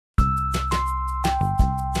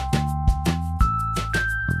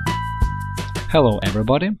Hello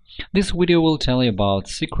everybody! This video will tell you about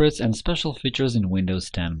secrets and special features in Windows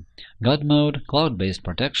 10, GodMode, cloud-based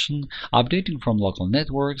protection, updating from local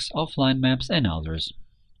networks, offline maps, and others.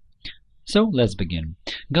 So let's begin.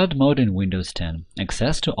 GodMode in Windows 10 –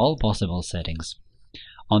 access to all possible settings.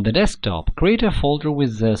 On the desktop, create a folder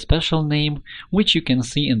with the special name, which you can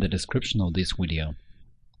see in the description of this video.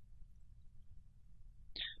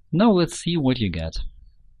 Now let's see what you get.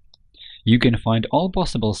 You can find all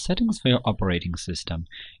possible settings for your operating system.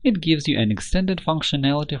 It gives you an extended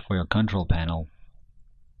functionality for your control panel.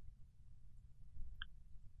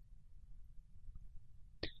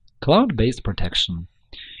 Cloud-based protection.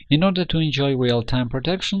 In order to enjoy real-time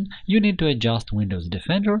protection, you need to adjust Windows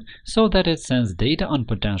Defender so that it sends data on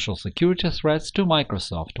potential security threats to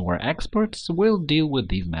Microsoft, where experts will deal with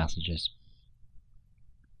these messages.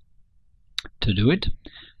 To do it,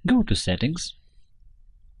 go to Settings,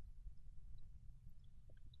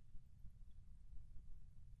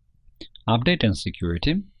 Update and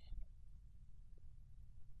Security,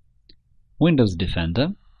 Windows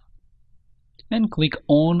Defender, and click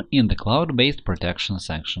On in the Cloud-based Protection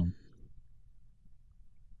section.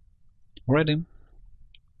 Ready.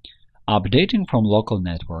 Updating from local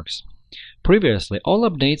networks. Previously, all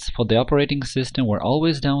updates for the operating system were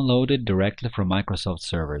always downloaded directly from Microsoft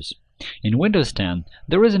servers. In Windows 10,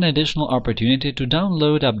 there is an additional opportunity to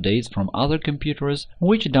download updates from other computers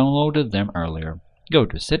which downloaded them earlier. Go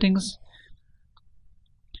to Settings,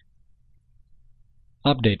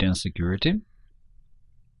 Update and Security,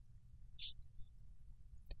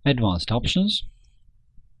 Advanced Options.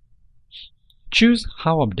 Choose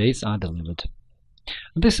how updates are delivered.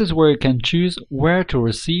 This is where you can choose where to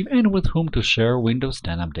receive and with whom to share Windows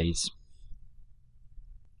 10 updates.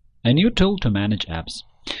 A new tool to manage apps.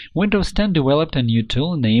 Windows 10 developed a new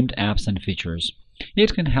tool named Apps and Features.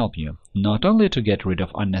 It can help you not only to get rid of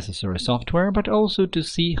unnecessary software, but also to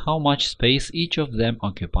see how much space each of them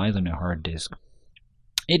occupies on your hard disk.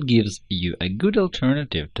 It gives you a good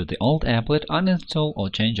alternative to the old applet uninstall or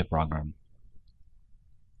change a program.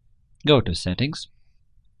 Go to Settings,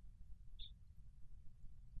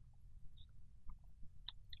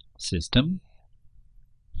 System,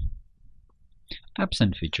 Apps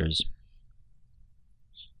and Features.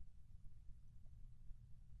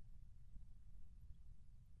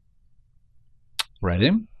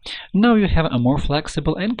 Ready? Now you have a more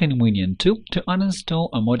flexible and convenient tool to uninstall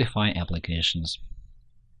or modify applications.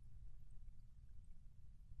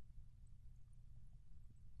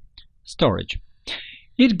 Storage.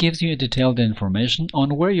 It gives you detailed information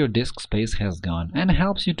on where your disk space has gone and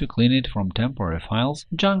helps you to clean it from temporary files,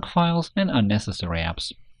 junk files, and unnecessary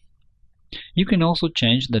apps. You can also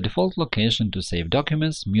change the default location to save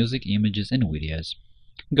documents, music, images, and videos.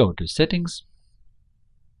 Go to Settings,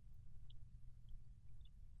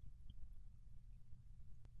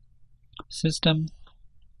 System,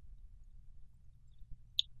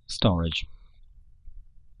 Storage.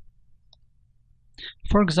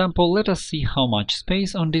 For example, let us see how much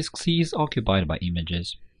space on disk C is occupied by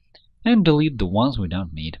images, and delete the ones we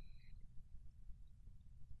don't need.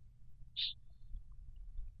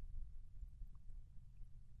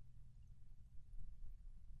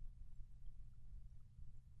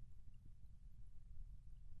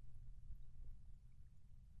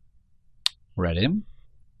 Ready?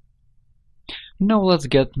 Now let's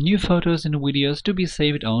get new photos and videos to be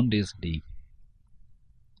saved on disk D.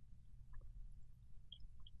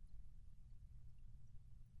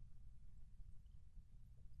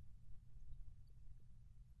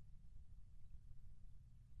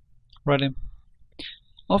 Ready.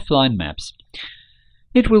 Offline maps.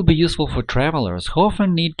 It will be useful for travelers who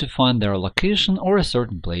often need to find their location or a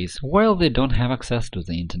certain place while they don't have access to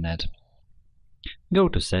the internet. Go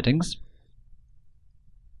to Settings,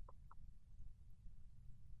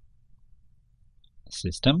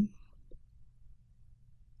 System,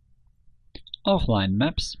 Offline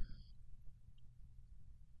Maps,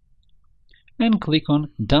 and click on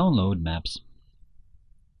Download Maps.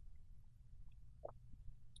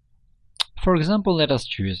 For example, let us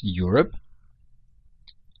choose Europe,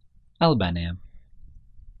 Albania.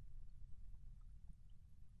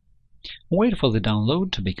 Wait for the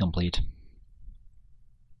download to be complete.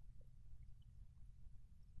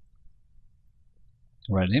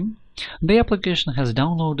 Ready? The application has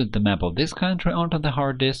downloaded the map of this country onto the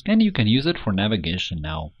hard disk, and you can use it for navigation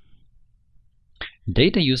now.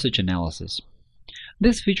 Data Usage Analysis.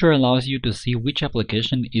 This feature allows you to see which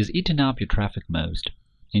application is eating up your traffic most.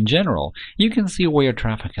 In general, you can see where your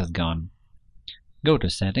traffic has gone. Go to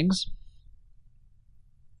Settings,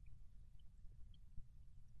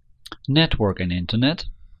 Network and Internet,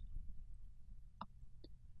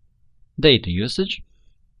 Data usage,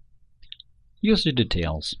 usage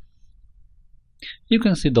details. You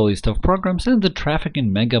can see the list of programs and the traffic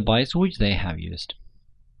in megabytes which they have used.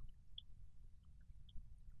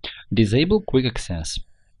 Disable Quick Access.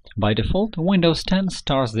 By default, Windows 10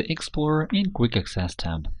 starts the Explorer in Quick Access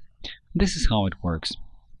tab. This is how it works.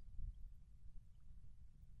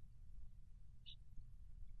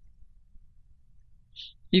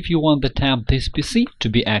 If you want the tab This PC to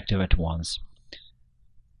be active at once,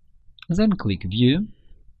 then click View,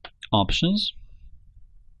 Options,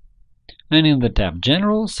 and in the tab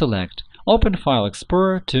General, select Open File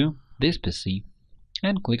Explorer to This PC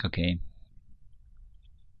and click OK.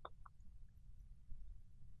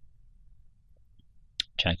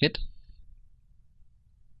 Check it.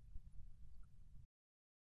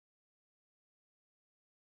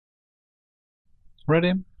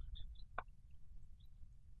 Ready?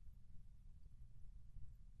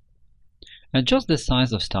 Adjust the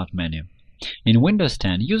size of Start menu. In Windows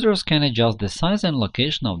 10, users can adjust the size and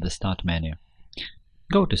location of the Start menu.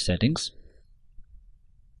 Go to Settings,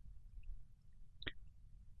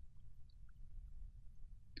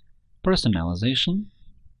 Personalization,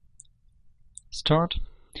 Start,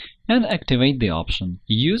 and activate the option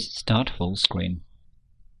Use Start Full Screen.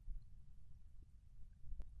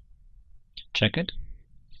 Check it.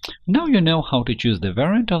 Now you know how to choose the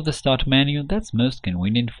variant of the Start menu that's most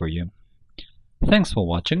convenient for you. Thanks for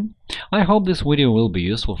watching. I hope this video will be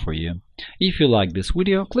useful for you. If you like this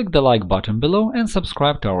video, click the like button below and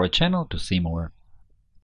subscribe to our channel to see more.